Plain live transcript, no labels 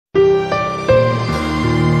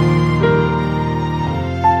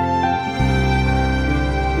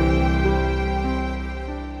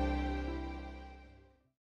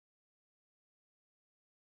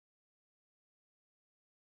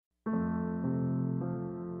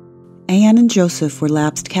Anne and Joseph were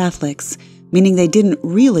lapsed Catholics, meaning they didn't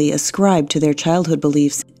really ascribe to their childhood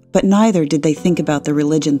beliefs, but neither did they think about the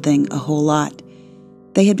religion thing a whole lot.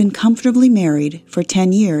 They had been comfortably married for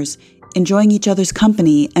 10 years, enjoying each other's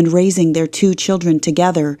company and raising their 2 children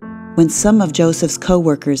together, when some of Joseph's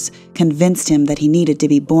co-workers convinced him that he needed to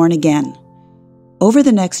be born again. Over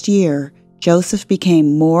the next year, Joseph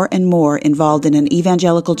became more and more involved in an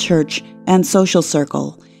evangelical church and social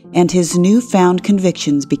circle, and his newfound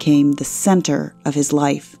convictions became the center of his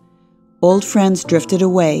life. Old friends drifted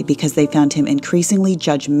away because they found him increasingly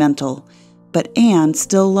judgmental, but Anne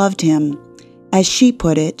still loved him. As she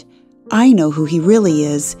put it, "I know who he really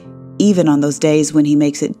is, even on those days when he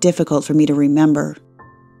makes it difficult for me to remember."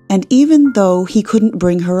 And even though he couldn't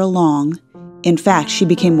bring her along, in fact, she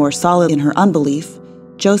became more solid in her unbelief,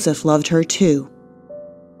 Joseph loved her too.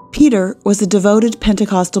 Peter was a devoted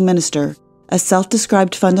Pentecostal minister, a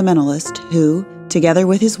self-described fundamentalist who, together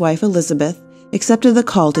with his wife Elizabeth, accepted the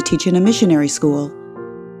call to teach in a missionary school.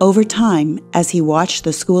 Over time, as he watched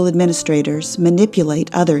the school administrators manipulate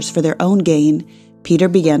others for their own gain, Peter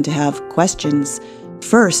began to have questions,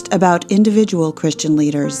 first about individual Christian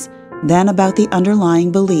leaders, then about the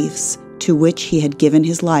underlying beliefs to which he had given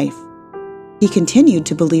his life. He continued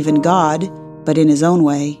to believe in God, but in his own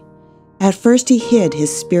way. At first he hid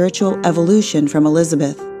his spiritual evolution from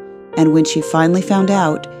Elizabeth, and when she finally found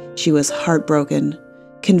out, she was heartbroken,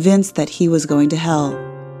 convinced that he was going to hell.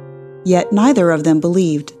 Yet neither of them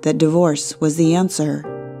believed that divorce was the answer.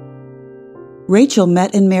 Rachel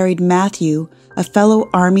met and married Matthew, a fellow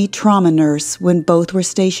Army trauma nurse, when both were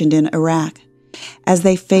stationed in Iraq. As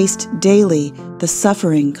they faced daily the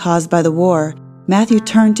suffering caused by the war, Matthew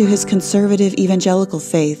turned to his conservative evangelical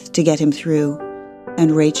faith to get him through,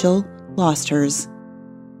 and Rachel lost hers.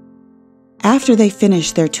 After they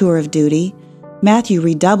finished their tour of duty, Matthew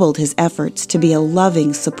redoubled his efforts to be a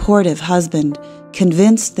loving, supportive husband,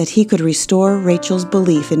 convinced that he could restore Rachel's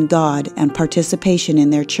belief in God and participation in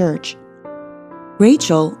their church.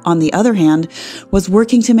 Rachel, on the other hand, was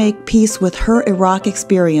working to make peace with her Iraq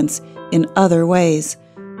experience in other ways.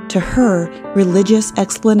 To her, religious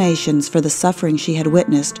explanations for the suffering she had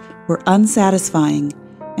witnessed were unsatisfying,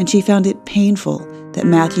 and she found it painful that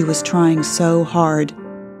Matthew was trying so hard.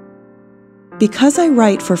 Because I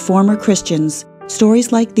write for former Christians,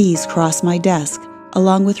 stories like these cross my desk,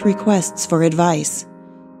 along with requests for advice.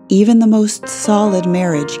 Even the most solid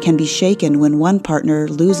marriage can be shaken when one partner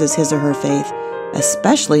loses his or her faith,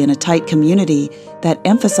 especially in a tight community that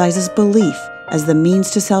emphasizes belief as the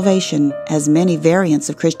means to salvation, as many variants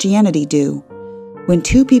of Christianity do. When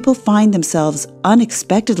 2 people find themselves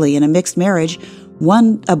unexpectedly in a mixed marriage,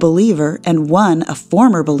 one a believer and one a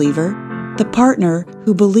former believer, the partner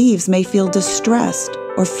who believes may feel distressed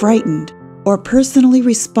or frightened or personally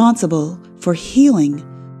responsible for healing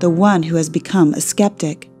the one who has become a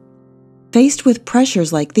skeptic. Faced with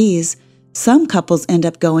pressures like these, some couples end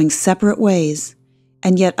up going separate ways,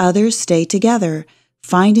 and yet others stay together,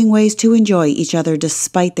 finding ways to enjoy each other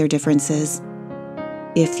despite their differences.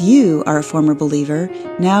 If you are a former believer,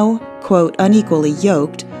 now, quote, unequally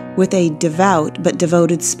yoked, with a devout but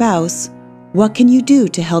devoted spouse, what can you do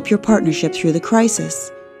to help your partnership through the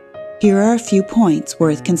crisis? Here are a few points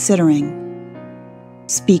worth considering.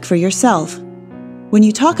 Speak for yourself. When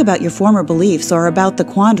you talk about your former beliefs or about the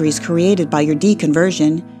quandaries created by your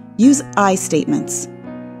deconversion, use I statements.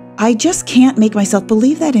 I just can't make myself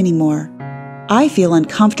believe that anymore. I feel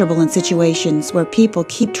uncomfortable in situations where people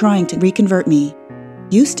keep trying to reconvert me.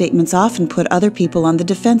 You statements often put other people on the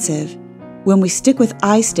defensive. When we stick with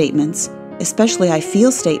I statements, especially I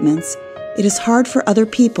feel statements, it is hard for other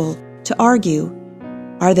people to argue.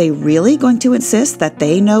 Are they really going to insist that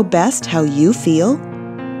they know best how you feel?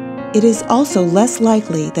 It is also less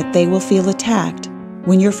likely that they will feel attacked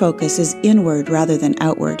when your focus is inward rather than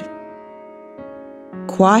outward.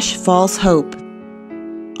 Quash false hope.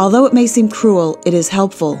 Although it may seem cruel, it is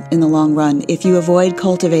helpful in the long run if you avoid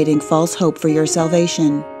cultivating false hope for your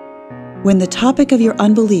salvation. When the topic of your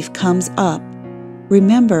unbelief comes up,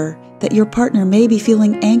 remember that your partner may be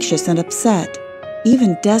feeling anxious and upset,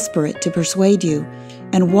 even desperate to persuade you,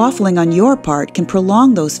 and waffling on your part can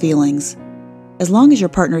prolong those feelings. As long as your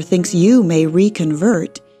partner thinks you may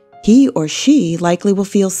reconvert, he or she likely will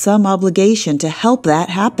feel some obligation to help that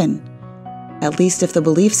happen, at least if the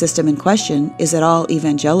belief system in question is at all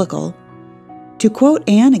evangelical. To quote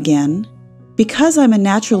Anne again, "Because I'm a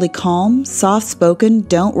naturally calm, soft-spoken,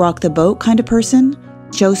 don't-rock-the-boat kind of person,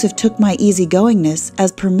 Joseph took my easygoingness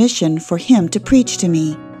as permission for him to preach to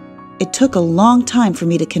me. It took a long time for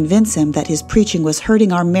me to convince him that his preaching was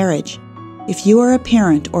hurting our marriage. If you are a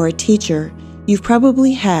parent or a teacher, you've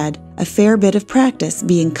probably had a fair bit of practice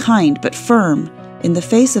being kind but firm in the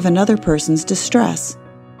face of another person's distress.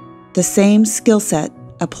 The same skill set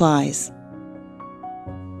applies.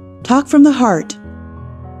 Talk from the heart.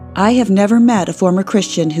 I have never met a former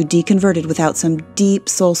Christian who deconverted without some deep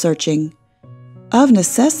soul-searching. Of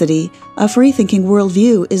necessity, a free-thinking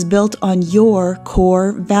worldview is built on your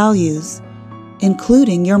core values,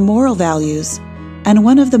 including your moral values, and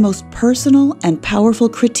one of the most personal and powerful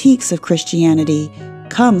critiques of Christianity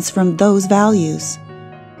comes from those values.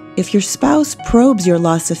 If your spouse probes your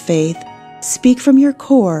loss of faith, speak from your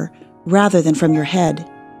core rather than from your head.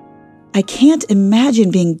 I can't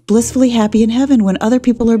imagine being blissfully happy in heaven when other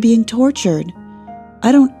people are being tortured.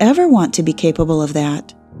 I don't ever want to be capable of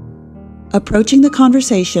that. Approaching the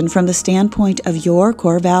conversation from the standpoint of your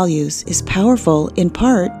core values is powerful in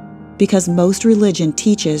part because most religion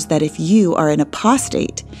teaches that if you are an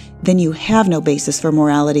apostate, then you have no basis for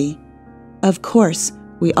morality. Of course,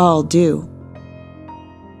 we all do.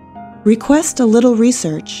 Request a little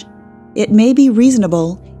research. It may be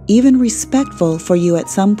reasonable, even respectful for you at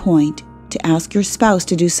some point to ask your spouse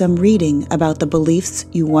to do some reading about the beliefs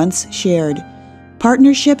you once shared.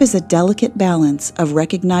 Partnership is a delicate balance of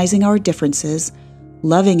recognizing our differences,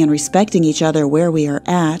 loving and respecting each other where we are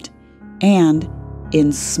at, and,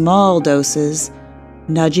 in small doses,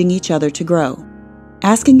 nudging each other to grow.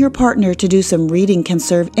 Asking your partner to do some reading can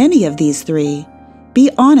serve any of these three.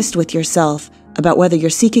 Be honest with yourself about whether you're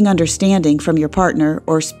seeking understanding from your partner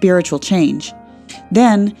or spiritual change.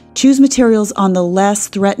 Then, choose materials on the less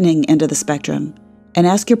threatening end of the spectrum, and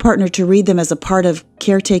ask your partner to read them as a part of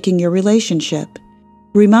caretaking your relationship.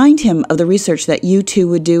 Remind him of the research that you two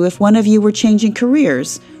would do if one of you were changing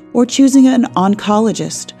careers, or choosing an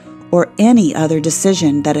oncologist, or any other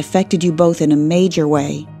decision that affected you both in a major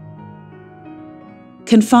way.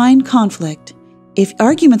 Confine conflict. If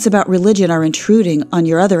arguments about religion are intruding on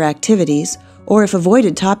your other activities, or if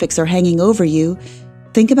avoided topics are hanging over you,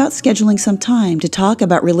 think about scheduling some time to talk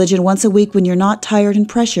about religion once a week when you're not tired and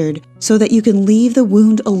pressured, so that you can leave the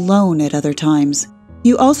wound alone at other times.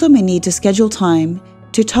 You also may need to schedule time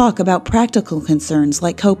to talk about practical concerns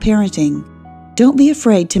like co-parenting. Don't be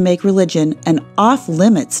afraid to make religion an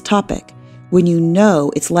off-limits topic when you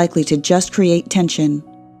know it's likely to just create tension.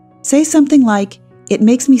 Say something like, "It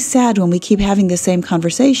makes me sad when we keep having the same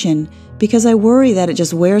conversation because I worry that it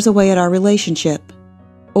just wears away at our relationship."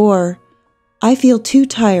 Or, "I feel too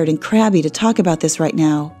tired and crabby to talk about this right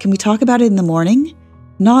now. Can we talk about it in the morning?"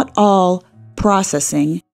 Not all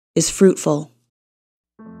processing is fruitful.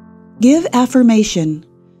 Give affirmation.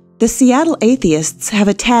 The Seattle atheists have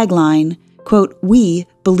a tagline, quote, "We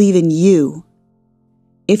believe in you."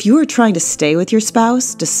 If you are trying to stay with your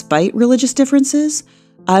spouse despite religious differences,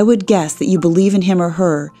 I would guess that you believe in him or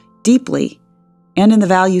her deeply and in the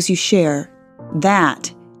values you share.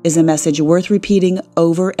 That is a message worth repeating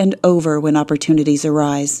over and over when opportunities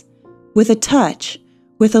arise. With a touch,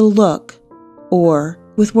 with a look, or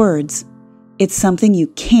with words. It's something you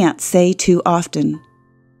can't say too often.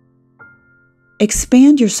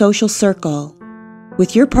 Expand your social circle.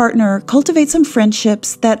 With your partner, cultivate some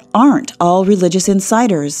friendships that aren't all religious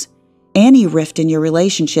insiders. Any rift in your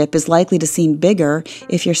relationship is likely to seem bigger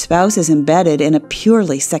if your spouse is embedded in a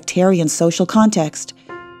purely sectarian social context.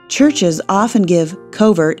 Churches often give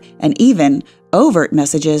covert and even overt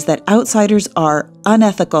messages that outsiders are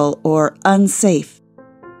unethical or unsafe.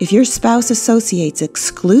 If your spouse associates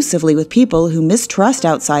exclusively with people who mistrust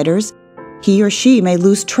outsiders, he or she may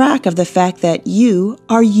lose track of the fact that you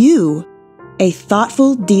are you, a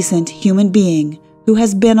thoughtful, decent human being who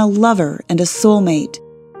has been a lover and a soulmate.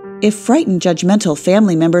 If frightened, judgmental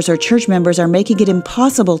family members or church members are making it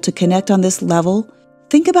impossible to connect on this level,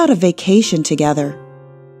 think about a vacation together.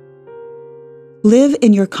 Live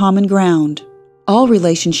in your common ground. All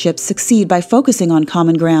relationships succeed by focusing on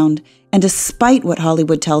common ground, and despite what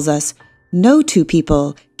Hollywood tells us, no two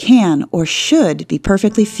people can or should be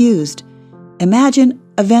perfectly fused. Imagine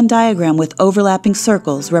a Venn diagram with overlapping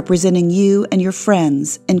circles representing you and your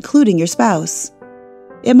friends, including your spouse.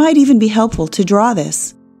 It might even be helpful to draw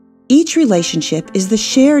this. Each relationship is the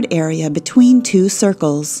shared area between two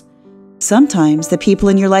circles. Sometimes the people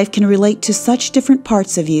in your life can relate to such different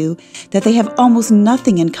parts of you that they have almost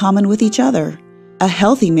nothing in common with each other. A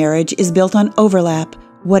healthy marriage is built on overlap,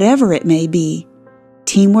 whatever it may be.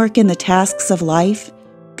 Teamwork in the tasks of life,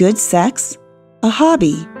 good sex, a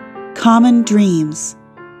hobby, common dreams,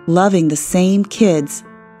 loving the same kids,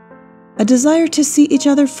 a desire to see each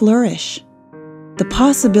other flourish. The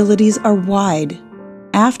possibilities are wide.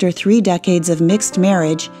 After 3 decades of mixed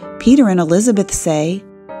marriage, Peter and Elizabeth say,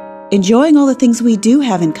 "Enjoying all the things we do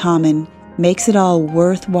have in common makes it all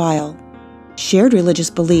worthwhile." Shared religious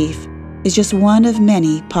belief, is just one of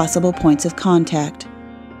many possible points of contact.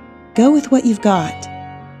 Go with what you've got.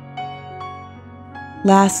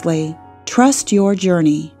 Lastly, trust your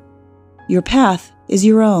journey. Your path is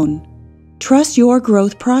your own. Trust your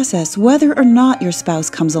growth process, whether or not your spouse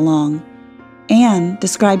comes along. Anne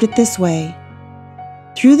described it this way: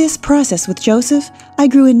 "Through this process with Joseph, I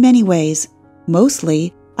grew in many ways.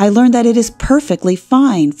 Mostly, I learned that it is perfectly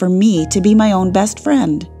fine for me to be my own best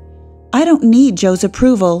friend. I don't need Joe's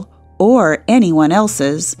approval, or anyone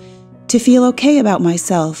else's, to feel okay about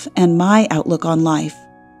myself and my outlook on life."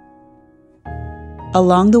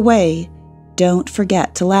 Along the way, don't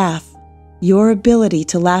forget to laugh. Your ability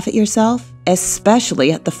to laugh at yourself,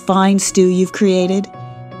 especially at the fine stew you've created,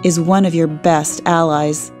 is one of your best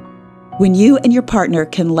allies. When you and your partner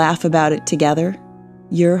can laugh about it together,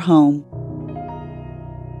 you're home.